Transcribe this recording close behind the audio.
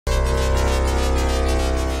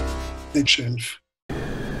the shelf.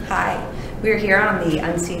 Hi, we're here on the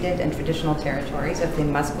unceded and traditional territories of the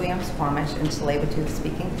Musqueam, Squamish, and Tsleil-Waututh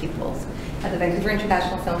speaking peoples at the Vancouver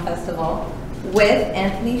International Film Festival with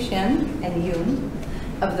Anthony, Shim, and Yoon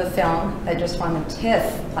of the film that just won the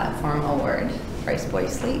TIFF Platform Award, Riceboy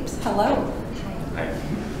Sleeps. Hello. Hi.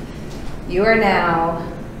 You are now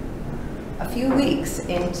a few weeks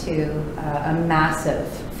into a massive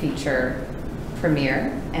feature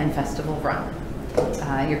premiere and festival run.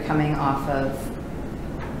 You're coming off of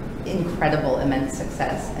incredible, immense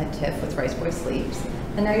success at TIFF with Riceboy Sleeps,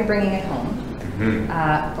 and now you're bringing it home,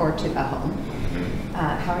 or to a home.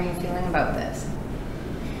 How are you feeling about this?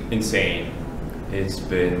 Insane. It's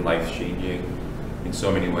been life-changing in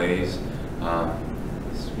so many ways.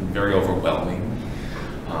 It's been very overwhelming,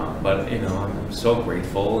 but I'm so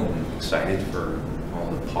grateful and excited for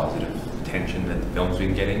all the positive attention that the film's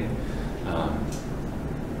been getting.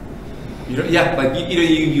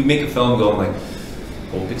 You make a film going like,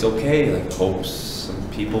 hope it's okay, like hope some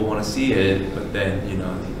people want to see it, but then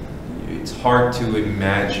it's hard to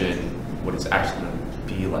imagine what it's actually going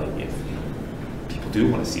to be like if people do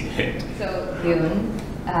want to see it. So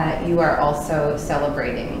Yoon, you are also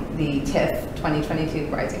celebrating the TIFF 2022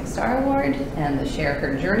 Rising Star Award and the Share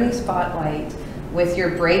Her Journey Spotlight with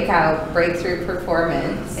your breakthrough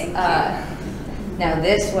performance. Thank you. Now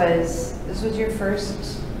this was your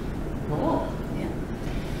first role.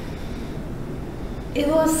 It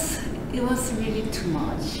was really too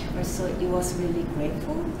much. Also, it was really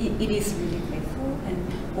grateful. It is really grateful, and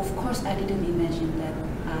of course, I didn't imagine that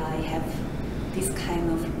I have this kind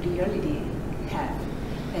of reality.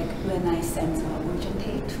 Like when I sent an audition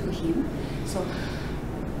tape to him. So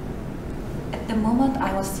at the moment,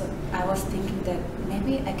 I was thinking that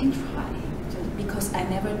maybe I can try, because I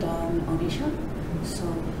never done audition. So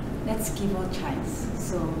let's give a chance.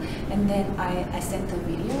 So, and then I sent a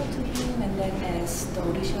video to him, and then as the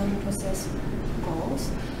audition process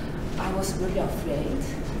goes, I was really afraid.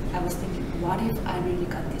 I was thinking, what if I really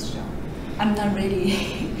got this job? I'm not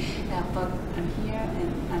ready, but I'm here,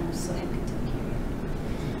 and I'm so happy to be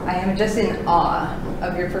here. I am just in awe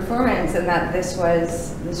of your performance, and that this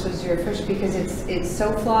was your first, because it's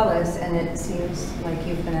so flawless, and it seems like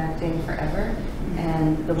you've been acting forever,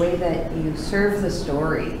 and the way that you serve the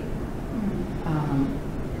story.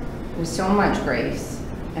 With so much grace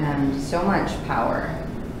and so much power,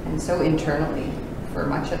 and so internally for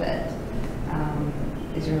much of it.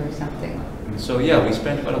 Is there something? So yeah, we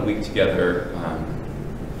spent about a week together,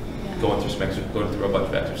 going through a bunch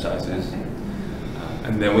of exercises, Okay.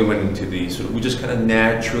 And then we went into we just kind of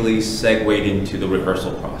naturally segued into the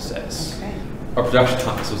rehearsal process. Okay. Our production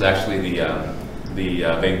house was actually the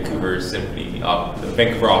Vancouver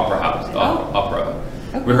Vancouver Opera House, Opera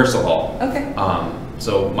Okay. rehearsal hall. Okay.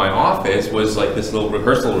 So my office was like this little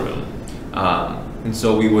rehearsal room, and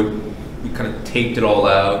so we kind of taped it all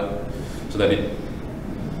out so that it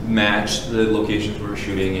matched the locations we were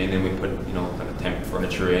shooting in, and we put kind of temp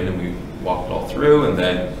furniture in, and we walked it all through,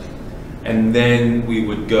 and then we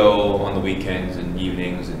would go on the weekends and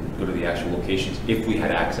evenings and go to the actual locations if we had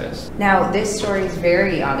access. Now this story is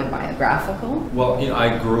very autobiographical. Well,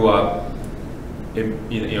 I grew up in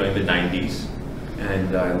the 90s,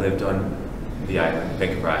 and I lived on the island,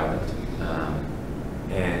 Vancouver Island,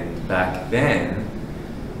 and back then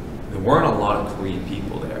there weren't a lot of Korean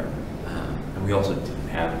people there, and we also didn't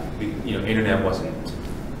have, internet wasn't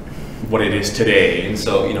what it is today, and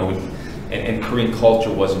so and Korean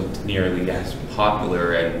culture wasn't nearly as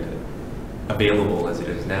popular and available as it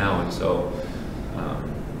is now, and so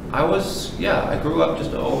I grew up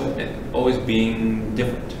just always being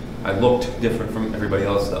different. I looked different from everybody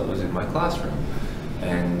else that was in my classroom,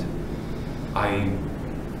 and I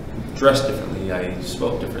dressed differently, I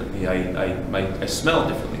spoke differently, I smelled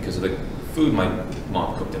differently because of the food my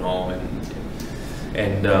mom cooked at home,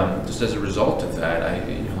 and just as a result of that,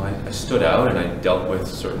 I stood out, and I dealt with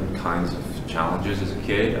certain kinds of challenges as a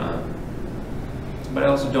kid, but I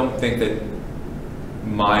also don't think that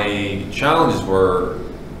my challenges were,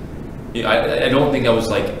 I don't think I was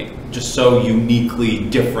like just so uniquely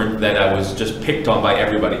different that I was just picked on by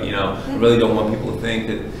everybody, I really don't want people to think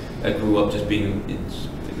that I grew up just being a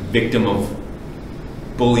victim of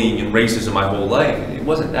bullying and racism my whole life. It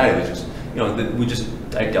wasn't that, it was just,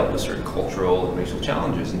 I dealt with certain cultural and racial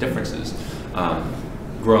challenges and differences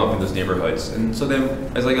growing up in those neighborhoods. And so then,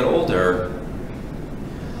 as I got older,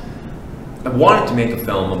 I wanted to make a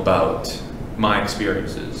film about my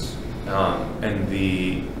experiences and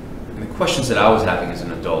the questions that I was having as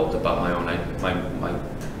an adult about my own my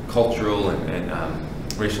cultural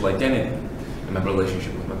and racial identity and my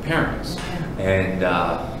relationship with my parents. And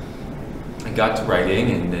I got to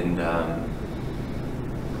writing, and then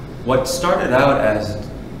what started out as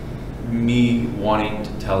me wanting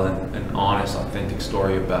to tell an honest, authentic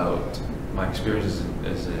story about my experience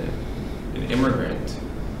as an immigrant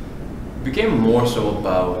became more so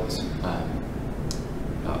about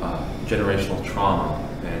generational trauma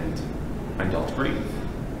and undealt grief.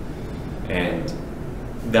 And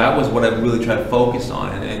that was what I really tried to focus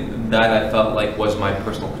on, and that I felt like was my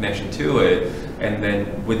personal connection to it. And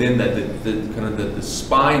then within that, the kind of the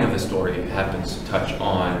spine of the story happens to touch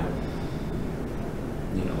on,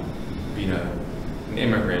 you know, being an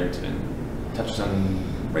immigrant, and touches on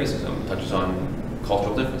racism, touches on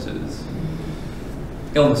cultural differences,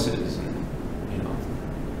 illnesses, and, you know,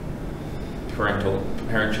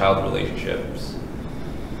 parent-child relationships.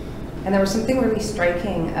 And there was something really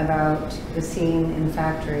striking about the scene in the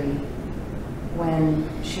factory when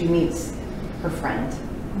she meets her friend,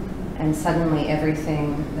 and suddenly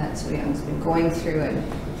everything that So-young's been going through and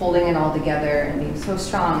holding it all together and being so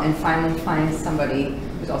strong, and finally finds somebody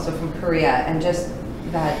who's also from Korea, and just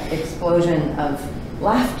that explosion of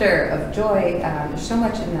laughter, of joy. There's so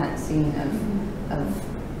much in that scene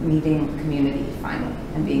of meeting community finally,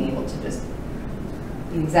 and being able to just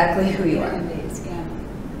be exactly who you are. Yeah.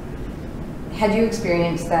 Had you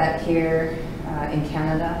experienced that here in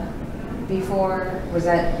Canada before? Was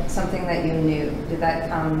that something that you knew? Did that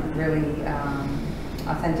come really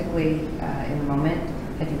authentically in the moment?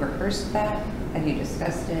 Had you rehearsed that? Had you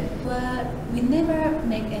discussed it? Well, we never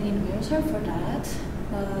make any rehearsal for that,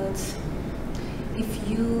 but if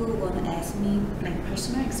you want to ask me my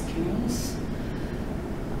personal experience,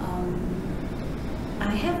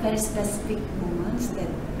 I have very specific moments that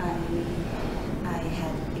I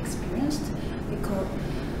had experienced, because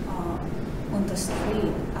on the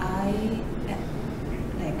street I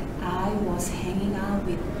was hanging out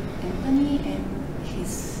with Anthony and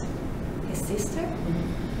his sister,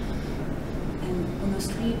 and on the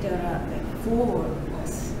street there are like 4 of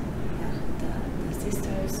us, the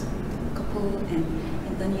sisters, the couple, and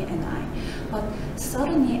Anthony and I. But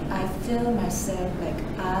suddenly I feel myself like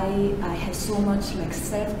I had so much like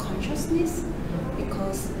self-consciousness,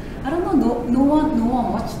 because I don't know, no one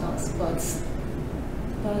watched us, but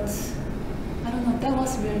I don't know, that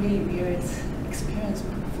was really weird experience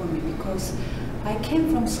for me, because I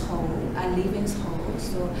came from Seoul, I live in Seoul,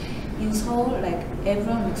 so in Seoul like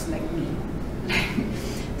everyone looks like me.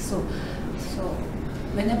 so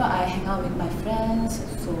whenever I hang out with my friends,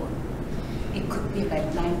 so it could be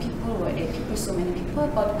like 9 people or 8 people, so many people,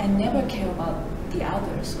 but I never care about the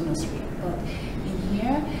others on the street. But in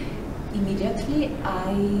here, immediately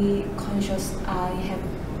I have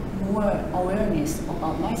more awareness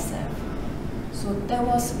about myself. So that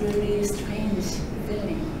was really strange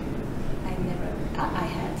feeling I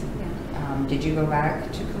had. Yeah. Did you go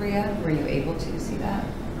back to Korea? Were you able to see that?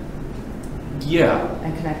 Yeah.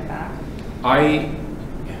 And connect back?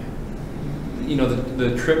 You know,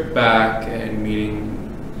 the trip back and meeting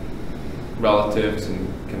relatives and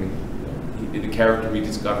the character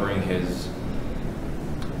rediscovering his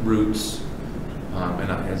roots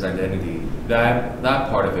and his identity, that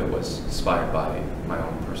part of it was inspired by my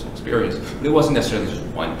own personal experience. But it wasn't necessarily just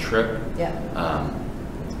one trip. Yeah.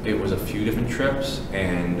 It was a few different trips,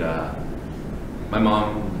 and my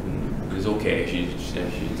mom is okay. She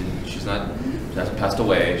hasn't passed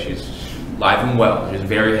away. She's alive and well. She's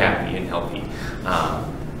very happy and healthy.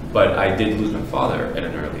 But I did lose my father at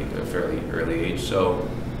a fairly early age, so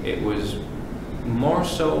it was more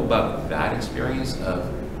so about that experience of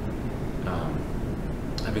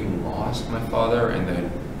having lost my father, and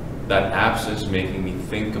then that absence making me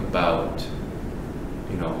think about,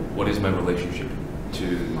 you know, what is my relationship to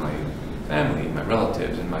my family, my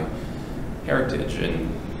relatives, and my heritage, and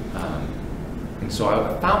so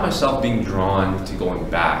I found myself being drawn to going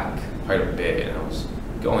back quite a bit, and I was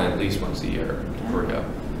going at least once a year to Korea,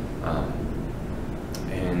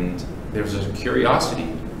 and there was a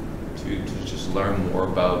curiosity to just learn more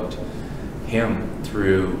about him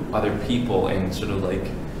through other people, and sort of like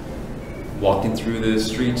walking through the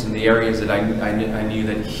streets and the areas that I knew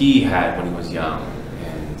that he had when he was young,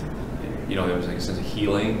 and you know, there was like a sense of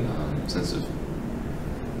healing, sense of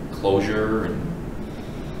closure, and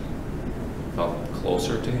felt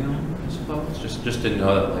closer to him, I suppose. Just to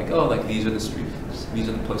know that, like, oh, like these are the streets, these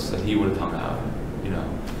are the places that he would have hung out, you know.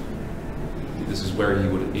 This is where he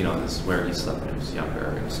would, you know, this is where he slept when he was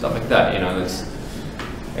younger, and stuff like that, you know.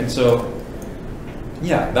 And so,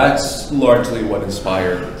 yeah, that's largely what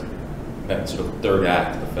inspired that sort of third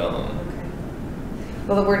act of the film. Okay.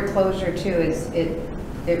 Well, the word closure too is it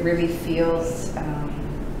really feels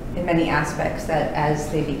in many aspects that as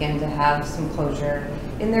they begin to have some closure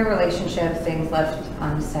in their relationship, things left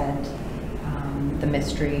unsaid, the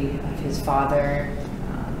mystery of his father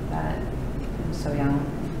that So Young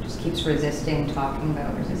just keeps resisting talking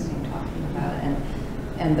about,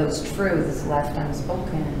 and those truths left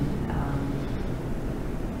unspoken.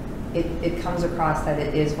 It comes across that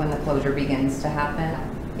it is when the closure begins to happen,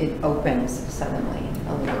 it opens suddenly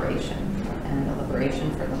a liberation, and a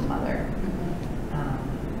liberation for the mother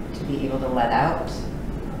to be able to let out,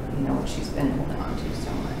 what she's been holding on to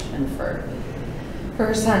so much, and for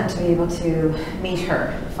her son to be able to meet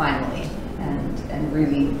her finally, and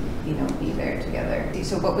really, be there together.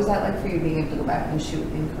 So what was that like for you, being able to go back and shoot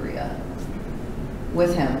in Korea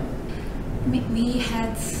with him?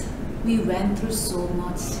 We went through so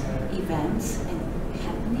much events and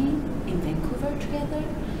happening in Vancouver together.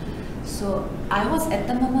 So at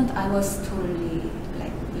the moment I was totally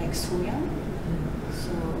like so young.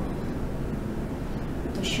 So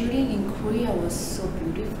the shooting in Korea was so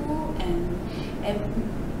beautiful, and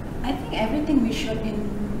I think everything we shot in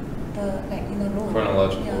the road.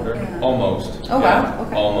 Chronological order? Yeah. Almost. Oh wow,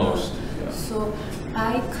 okay. Almost. Yeah. So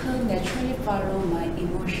I could naturally follow my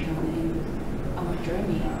emotion in our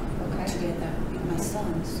journey together with my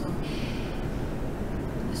son.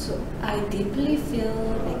 So I deeply feel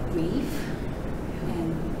like grief,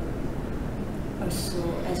 and also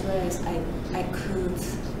as well as I could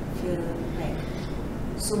feel like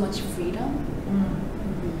so much freedom.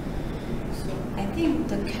 So I think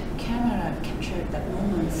the camera captured that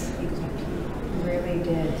moment exactly. Really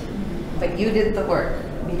did. But you did the work,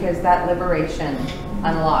 because that liberation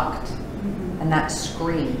unlocked, and that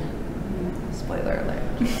scream, spoiler alert,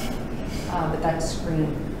 but that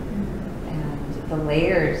scream, and the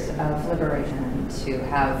layers of liberation to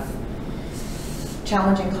have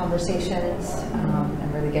challenging conversations,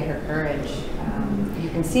 and really get her courage. You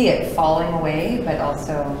can see it falling away, but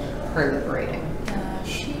also her liberating.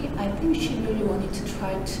 I think she really wanted to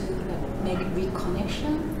try to make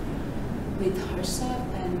reconnection with herself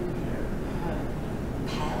and her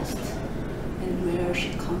past and where she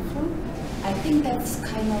come from. I think that's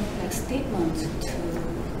kind of like statement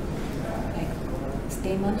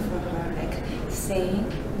for her,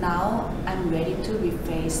 saying, now I'm ready to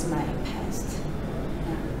reface my past.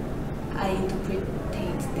 I interpret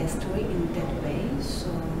that story in that way. So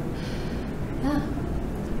yeah,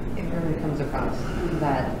 it really comes across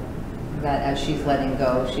that as she's letting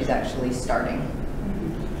go, she's actually starting,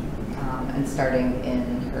 and starting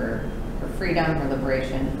in her freedom, her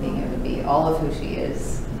liberation, being able to be all of who she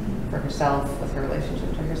is for herself, with her relationship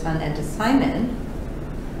to her son, and to Simon.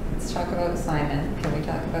 Let's talk about Simon. Can we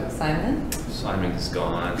talk about Simon? Simon's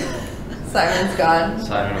gone. Simon's gone.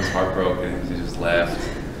 Simon was heartbroken. He just left.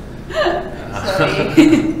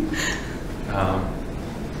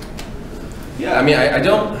 Yeah, I mean,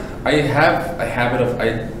 I have a habit of,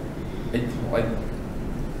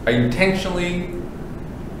 I intentionally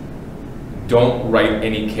don't write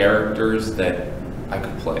any characters that I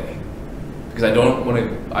could play, because I don't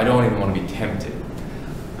even want to be tempted.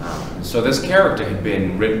 So this character had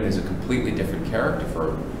been written as a completely different character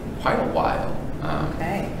for quite a while.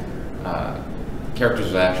 Okay. Characters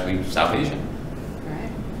was actually South Asian.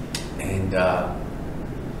 Right.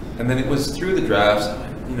 And then it was through the drafts,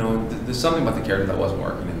 there's something about the character that wasn't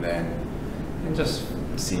working, and then it just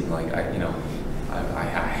seemed like I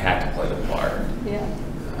had to play the part. Yeah.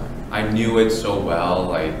 I knew it so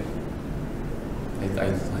well. I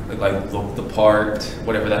looked the part,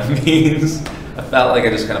 whatever that means. I felt like I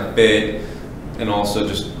just kind of fit, and also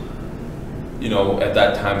just, at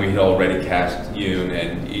that time we had already cast Yoon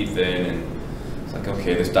and Ethan, and it's like,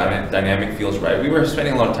 okay, this dynamic feels right. We were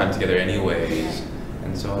spending a lot of time together anyways,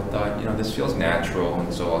 and so I thought, this feels natural,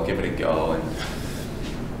 and so I'll give it a go. And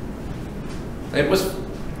it was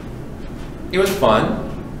fun.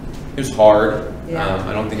 It was hard. Yeah.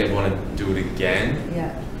 I don't think I'd want to do it again.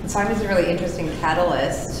 Yeah. Simon's a really interesting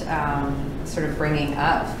catalyst, sort of bringing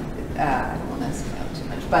up, I don't want to say out too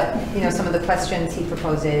much, but, some of the questions he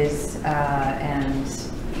proposes, and,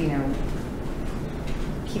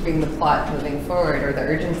 keeping the plot moving forward, or the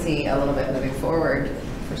urgency a little bit moving forward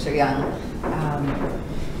for So Young,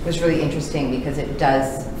 was really interesting, because it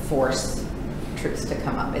does force truths to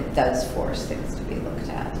come up. It does force things to be looked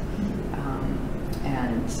at.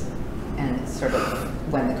 And it's sort of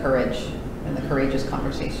when the courageous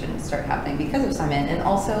conversations start happening because of Simon. And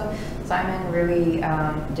also, Simon really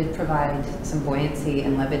did provide some buoyancy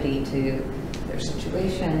and levity to their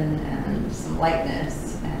situation, and some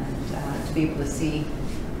lightness, and to be able to see,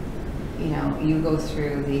 you go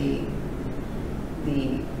through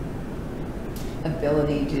the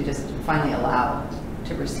ability to just finally allow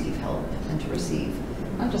to receive help, and to receive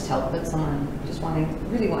not just help, but someone just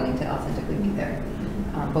really wanting to authentically be there,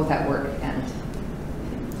 both at work and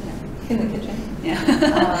in the kitchen. Yeah.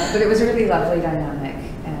 But it was a really lovely dynamic,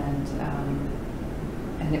 and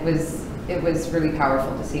it was really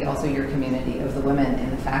powerful to see also your community of the women in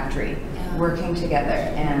the factory working together,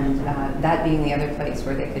 and that being the other place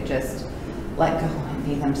where they could just let go and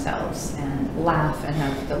be themselves and laugh and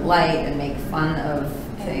have delight and make fun of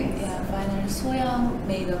things. Yeah, finally Seung-yoon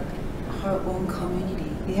made up her own community.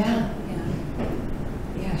 Yeah.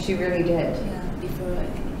 Yeah, she really did. Yeah, before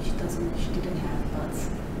she didn't have, but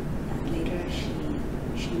later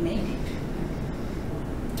she made it.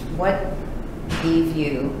 What gave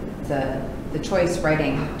you the choice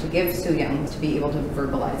writing to give Seung-yoon to be able to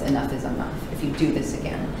verbalize enough is enough, if you do this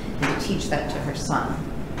again, and to teach that to her son?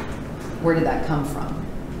 Where did that come from?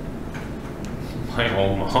 My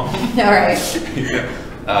own mom. All right.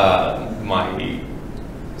 My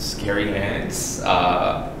scary aunts,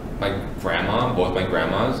 my grandma, both my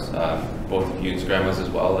grandmas, both of Yoon's grandmas as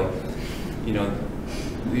well. Like, you know,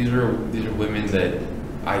 these are women that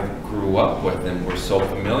I grew up with and were so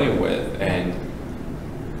familiar with, and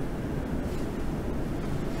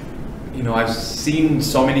you know, I've seen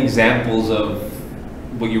so many examples of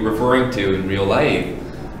what you're referring to in real life.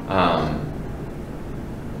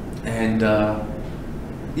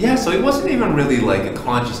 Yeah, so it wasn't even really like a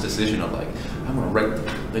conscious decision of like, I'm gonna write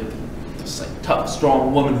this like tough,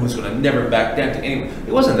 strong woman who's gonna never back down to anyone.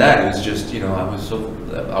 It wasn't that. It was just, you know, I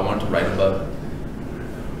wanted to write about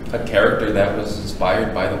a character that was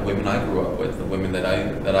inspired by the women I grew up with, the women that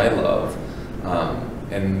I love,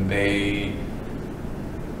 and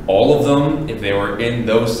all of them, if they were in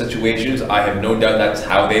those situations, I have no doubt that's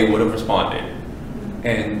how they would have responded.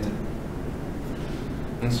 And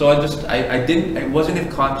so it wasn't a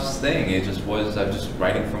conscious thing. It just was, I was just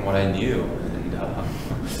writing from what I knew.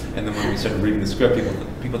 And then when we started reading the script,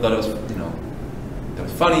 people thought it was, you know, that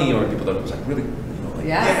was funny, or people thought it was like really, you know, like,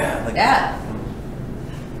 yeah.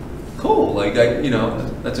 Cool, like, you know,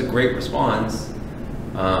 that's a great response.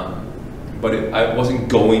 But I wasn't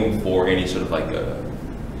going for any sort of like I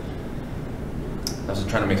wasn't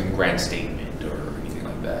trying to make some grand statement or anything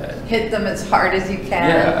like that. Hit them as hard as you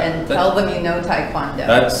can and tell them you know Taekwondo.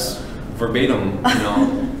 That's verbatim, you know,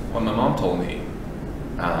 what my mom told me.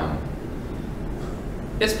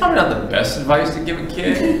 It's probably not the best advice to give a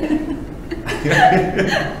kid.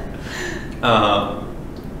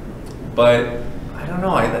 But I don't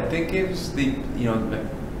know, I think it was the, you know, my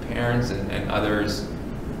parents and others,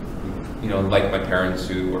 you know, like my parents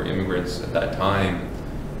who were immigrants at that time,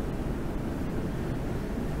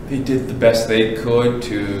 they did the best they could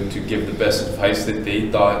to give the best advice that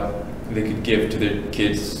they thought they could give to their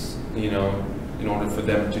kids, you know, in order for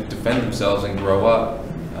them to defend themselves and grow up.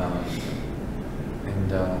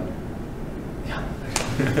 Yeah.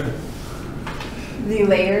 The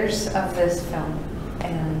layers of this film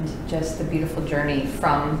and just the beautiful journey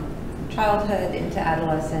from childhood into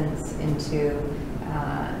adolescence into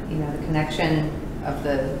you know, the connection of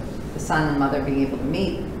the son and mother being able to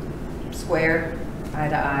meet square, eye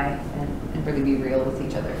to eye, and really be real with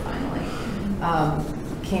each other finally.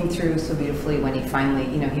 Came through so beautifully when he finally,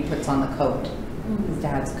 you know, he puts on the coat, his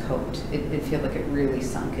dad's coat. It feels like it really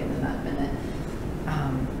sunk in that minute.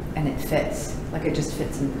 And it fits, like it just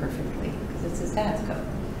fits him perfectly, because it's his dad's coat.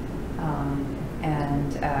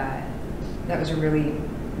 That was a really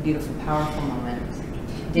beautiful, powerful moment.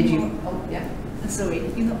 Did you, oh yeah? Sorry,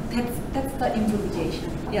 you know, that's the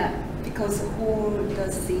improvisation. Yeah, because whole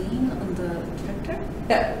the scene on the tractor,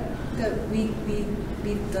 we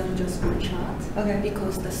done just one shot. Okay.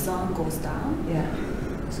 Because the sun goes down. Yeah.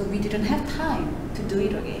 So we didn't have time to do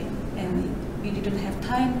it again, and we didn't have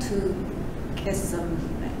time to get some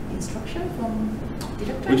instruction from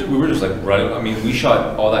director. We were just like running. I mean, we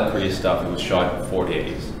shot all that crazy stuff. It was shot in 4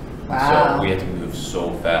 days. Wow. So we had to move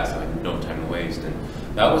so fast. I had no time to waste, and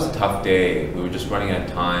that was a tough day. We were just running out of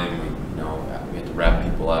time. We had to wrap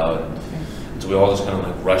people out. And so we all just kind of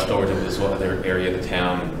like rushed over to this other area of the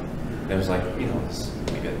town. And there was like, you know,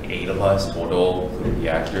 maybe like 8 of us total, including the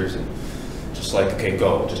actors, and just like, okay,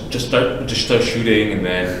 go, just start shooting, and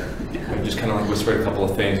then we just kind of like whispered a couple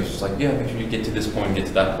of things. It was just like, yeah, make sure you get to this point, get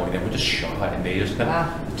to that point, and we just shot, and they just kind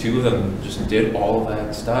of, the two of them just did all of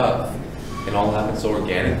that stuff, and all happened so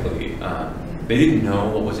organically. They didn't know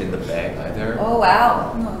what was in the bag either. Oh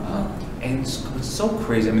wow! And it's so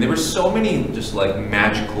crazy. I mean, there were so many just like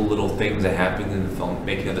magical little things that happened in the film,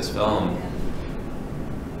 making of this film.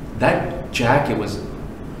 That jacket was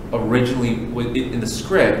originally, in the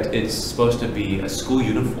script, it's supposed to be a school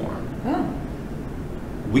uniform. Oh.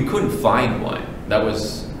 We couldn't find one that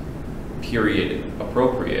was period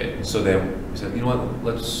appropriate. So then we said, you know what,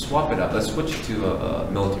 let's swap it up. Let's switch to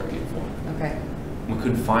a military uniform. Okay. We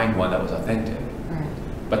couldn't find one that was authentic. Right.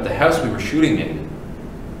 But the house we were shooting in,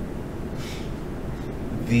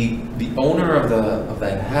 the owner of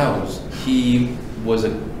that house, he was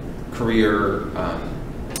a career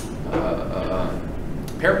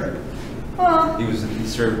paratrooper. Oh. He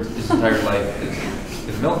served his entire life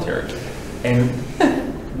as military, and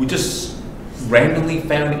we just randomly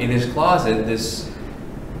found in his closet this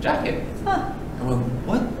jacket. Huh. And we're like,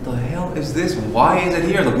 what the hell is this? Why is it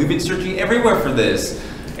here? Like, we've been searching everywhere for this,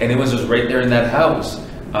 and it was just right there in that house.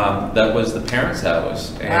 That was the parents'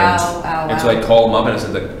 house. And, and so I called him up and I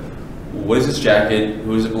said, like, what is this jacket?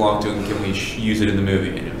 Who does it belong to? And can we use it in the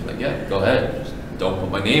movie? And he was like, yeah, go ahead. Just don't put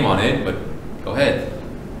my name on it, but go ahead.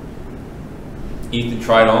 Ethan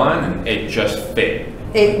tried on and it just fit.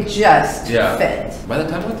 It just fit. By the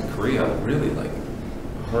time I went to Korea, really, like,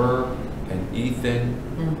 her and Ethan,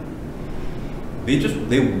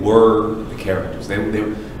 they were the characters.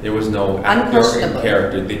 There was no actor and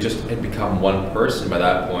character. They just had become one person by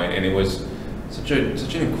that point, and it was such an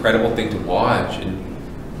incredible thing to watch. And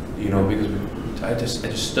you know, because I just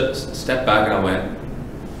stepped back and I went,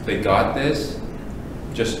 they got this.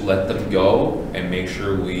 Just let them go and make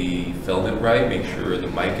sure we film it right. Make sure the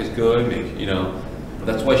mic is good. But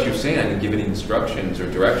that's why she was saying I didn't give any instructions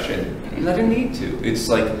or direction, and I didn't need to. It's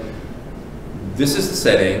like, this is the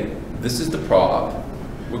setting. This is the prop.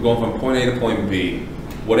 We're going from point A to point B.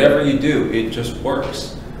 Whatever you do, it just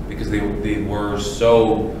works because they were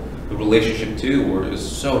so, the relationship too was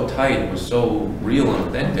so tight, it was so real and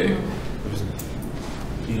authentic.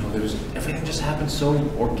 There was everything just happened so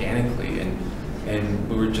organically, and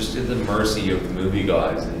we were just at the mercy of the movie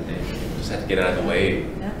guys, and just had to get out of the way.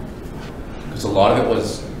 Because a lot of it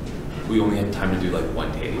was, we only had time to do like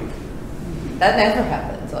one take. That never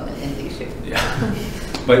happens on an indie shoot. Yeah.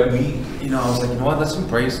 But I was like, you know what, let's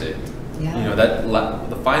embrace it. Yeah.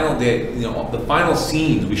 The final day, the final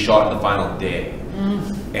scenes we shot on the final day.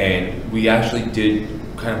 And we actually did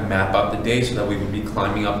kind of map out the day so that we would be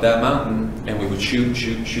climbing up that mountain and we would shoot,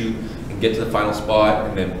 and get to the final spot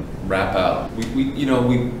and then wrap out. We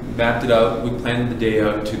mapped it out, we planned the day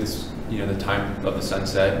out to this, the time of the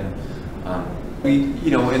sunset. And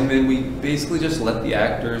then we basically just let the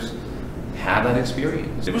actors have that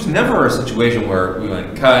experience. It was never a situation where we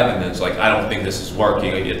went cut and then it's like, I don't think this is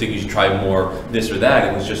working, I think you should try more this or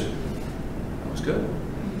that. It was just, it was good.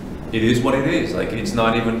 It is what it is. Like,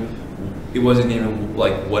 it wasn't even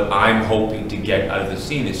like what I'm hoping to get out of the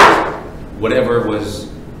scene. It's just whatever was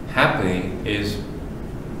happening is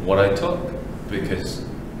what I took, because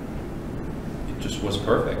it just was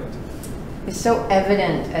perfect. It's so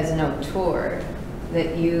evident as an auteur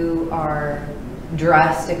that you are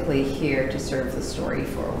drastically here to serve the story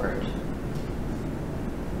forward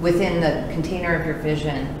within the container of your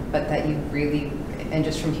vision, but that you really, and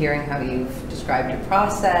just from hearing how you've described your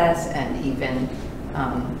process and even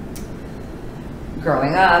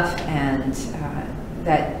growing up, and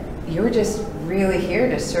that you're just really here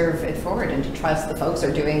to serve it forward and to trust the folks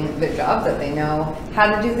are doing their job, that they know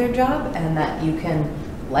how to do their job, and that you can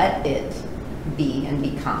let it be and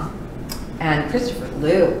become. And Christopher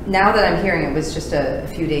Liu, now that I'm hearing it was just a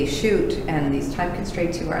few days shoot and these time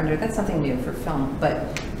constraints you were under, that's something new for film,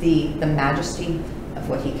 but the majesty of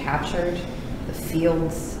what he captured, the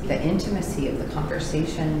fields, the intimacy of the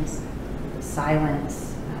conversations, the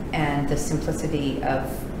silence, and the simplicity of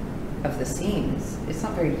the scenes. It's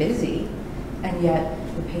not very busy, and yet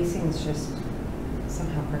the pacing is just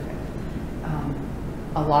somehow perfect.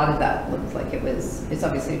 A lot of that looked like it's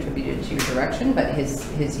obviously attributed to your direction, but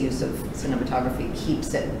his use of cinematography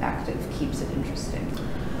keeps it active, keeps it interesting.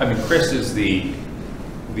 I mean, Chris is the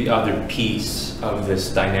other piece of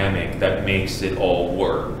this dynamic that makes it all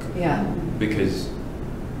work. Yeah. Because,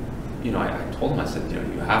 I told him, I said,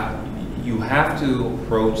 you have to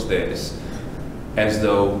approach this as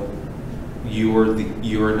though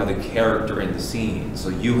you're another character in the scene. So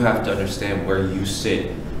you have to understand where you sit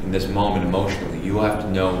in this moment emotionally. You have to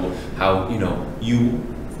know how, you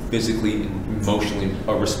physically and emotionally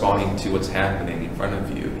are responding to what's happening in front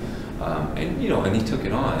of you. And he took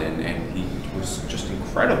it on, and he was just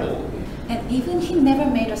incredible. And even he never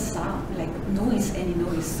made a sound, like any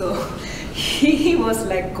noise. So he was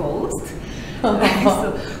like ghost.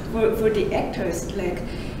 So for the actors, like,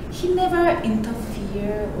 he never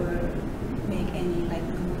interfere or make any like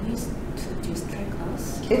noise to distract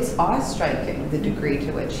us. It's awe-striking, the degree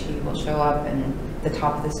to which he will show up in the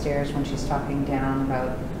top of the stairs when she's talking down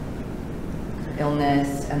about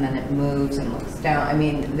illness, and then it moves and looks down. I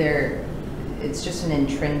mean, it's just an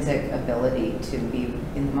intrinsic ability to be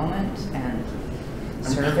in the moment, and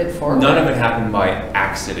serve it forward. None of it happened by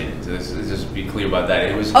accident. Let's just be clear about that.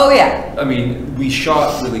 It was. Oh yeah. I mean, we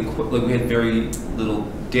shot really quick. Like we had very little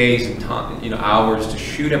days and time, hours to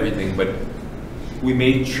shoot everything, but we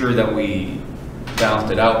made sure that we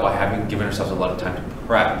balanced it out by having given ourselves a lot of time to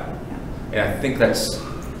prep. And I think that's,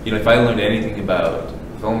 if I learned anything about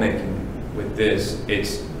filmmaking with this,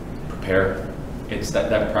 it's prepare. It's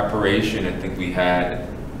that preparation I think we had,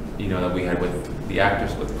 that we had with the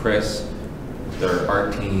actors, with Chris, with their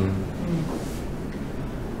art team.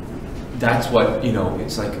 That's what,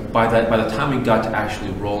 it's like by the time we got to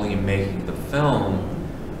actually rolling and making the film,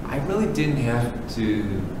 I really didn't have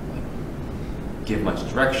to give much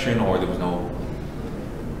direction, or there was no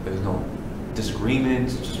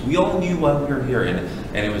disagreements. Just we all knew why we were here, and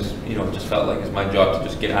it was it just felt like it's my job to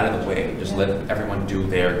just get out of the way, just let everyone do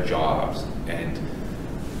their jobs, and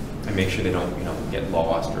make sure they don't get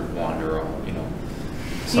lost or wander,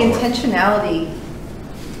 somewhere. The intentionality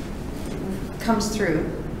comes through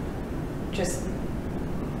just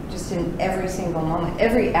in every single moment.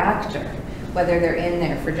 Every actor, whether they're in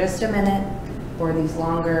there for just a minute or these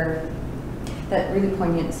longer. That really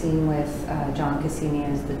poignant scene with John Cassini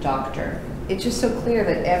as the doctor. It's just so clear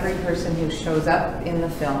that every person who shows up in the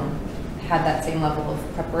film had that same level of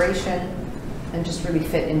preparation and just really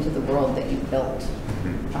fit into the world that you built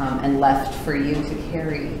and left for you to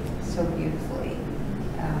carry so beautifully.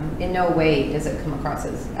 In no way does it come across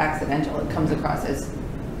as accidental. It comes across as,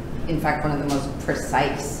 in fact, one of the most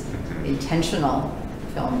precise, intentional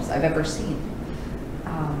films I've ever seen.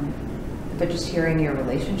 But just hearing your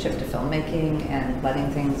relationship to filmmaking and letting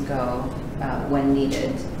things go when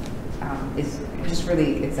needed is just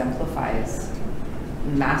really exemplifies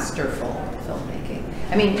masterful filmmaking.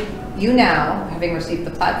 I mean, you now, having received the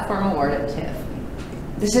Platform Award at TIFF,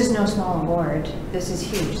 this is no small award. This is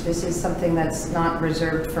huge. This is something that's not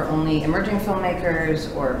reserved for only emerging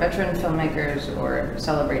filmmakers or veteran filmmakers or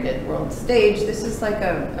celebrated world stage. This is like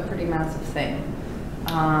a pretty massive thing.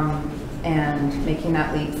 And making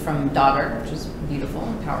that leap from daughter, which is beautiful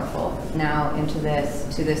and powerful, now into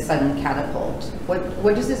this sudden catapult.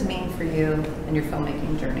 What does this mean for you and your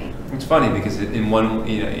filmmaking journey? It's funny because in one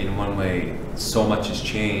way, so much has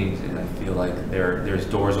changed, and I feel like there's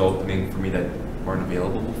doors opening for me that weren't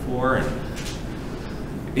available before. And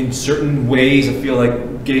in certain ways, I feel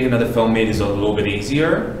like getting another film made is a little bit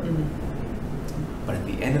easier. But at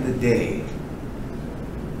the end of the day,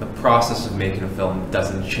 the process of making a film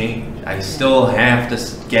doesn't change. I still have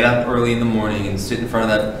to get up early in the morning and sit in front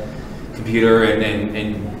of that computer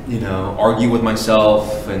and argue with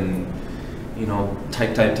myself and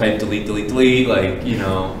type, delete, like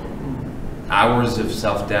hours of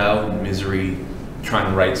self-doubt and misery trying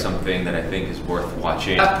to write something that I think is worth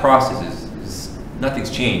watching. That process is nothing's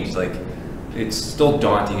changed. Like, it's still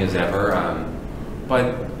daunting as ever,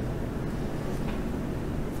 but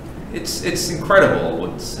it's incredible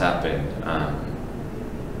what's happened,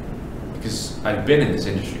 because I've been in this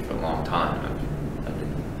industry for a long time.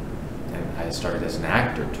 I started as an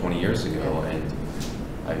actor 20 years ago, and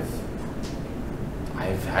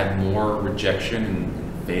I've had more rejection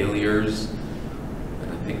and failures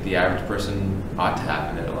than I think the average person ought to have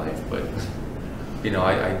in their life. But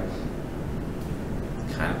I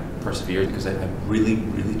kind of persevered because I really,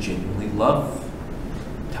 really genuinely love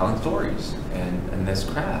telling stories and this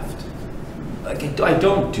craft. Like, I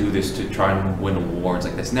don't do this to try and win awards.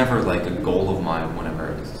 Like, that's never like a goal of mine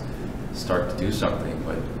whenever I start to do something.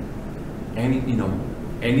 But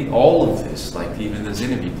all of this, like even this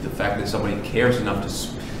interview, the fact that somebody cares enough to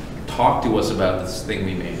talk to us about this thing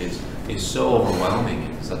we made is so overwhelming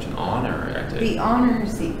and such an honor. The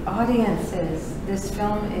honors, the audiences. This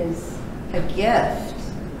film is a gift.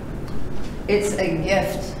 It's a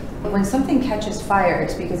gift. When something catches fire,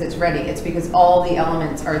 it's because it's ready. It's because all the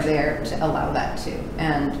elements are there to allow that to,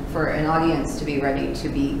 and for an audience to be ready to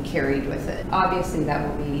be carried with it. Obviously, that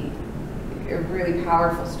will be a really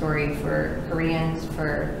powerful story for Koreans,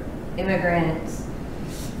 for immigrants,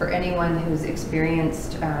 for anyone who's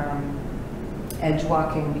experienced edge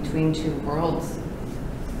walking between two worlds.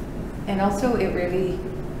 And also, it really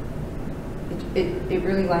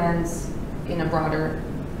lands in a broader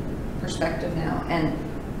perspective now. And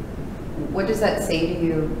what does that say to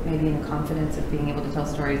you, maybe in the confidence of being able to tell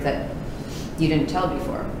stories that you didn't tell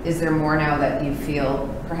before? Is there more now that you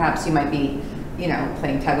feel, perhaps you might be,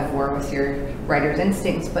 playing tug of war with your writer's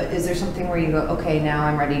instincts, but is there something where you go, okay, now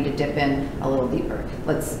I'm ready to dip in a little deeper.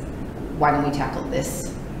 Why don't we tackle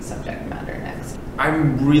this subject matter next?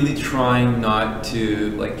 I'm really trying not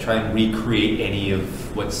to like try and recreate any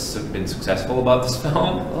of what's been successful about this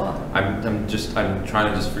film. Cool. I'm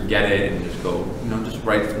trying to just forget it and just go, just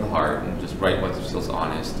write from the heart and just write what feels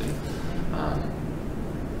honest.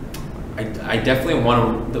 And I definitely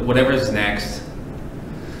want to, whatever's next,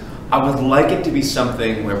 I would like it to be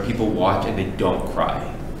something where people watch and they don't cry.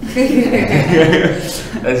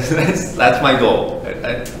 that's my goal.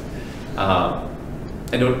 I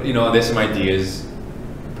don't, there's some ideas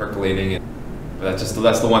percolating, but that's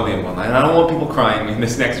the one thing. I don't want people crying in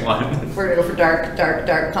this next one. We're gonna go for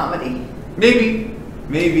dark comedy. Maybe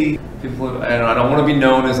people. I don't want to be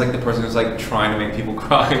known as like the person who's like trying to make people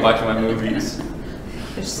cry watching my movies.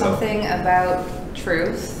 There's something about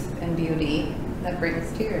truth and beauty that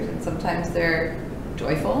brings tears, and sometimes they're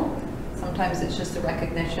joyful. Sometimes it's just a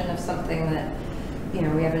recognition of something that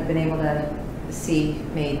we haven't been able to see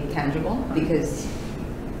made tangible, because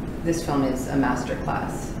this film is a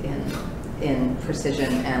masterclass in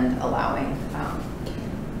precision and allowing.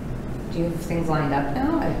 Do you have things lined up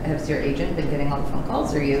now? Has your agent been getting all the phone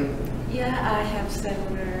calls, or you? Yeah, I have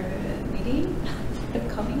several meetings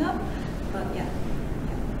coming up, but yeah.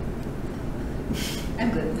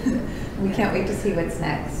 I'm good. We can't wait to see what's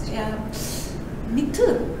next. Yeah, me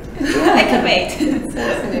too. I can wait.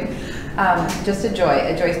 Just a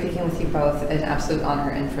joy speaking with you both. An absolute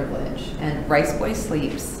honor and privilege. And Riceboy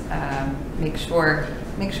Sleeps. Make sure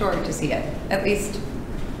to see it at least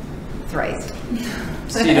thrice.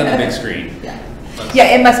 See it on the big screen.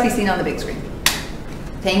 Yeah, it must be seen on the big screen.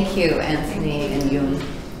 Thank you, Anthony and Yoon.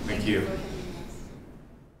 Thank you.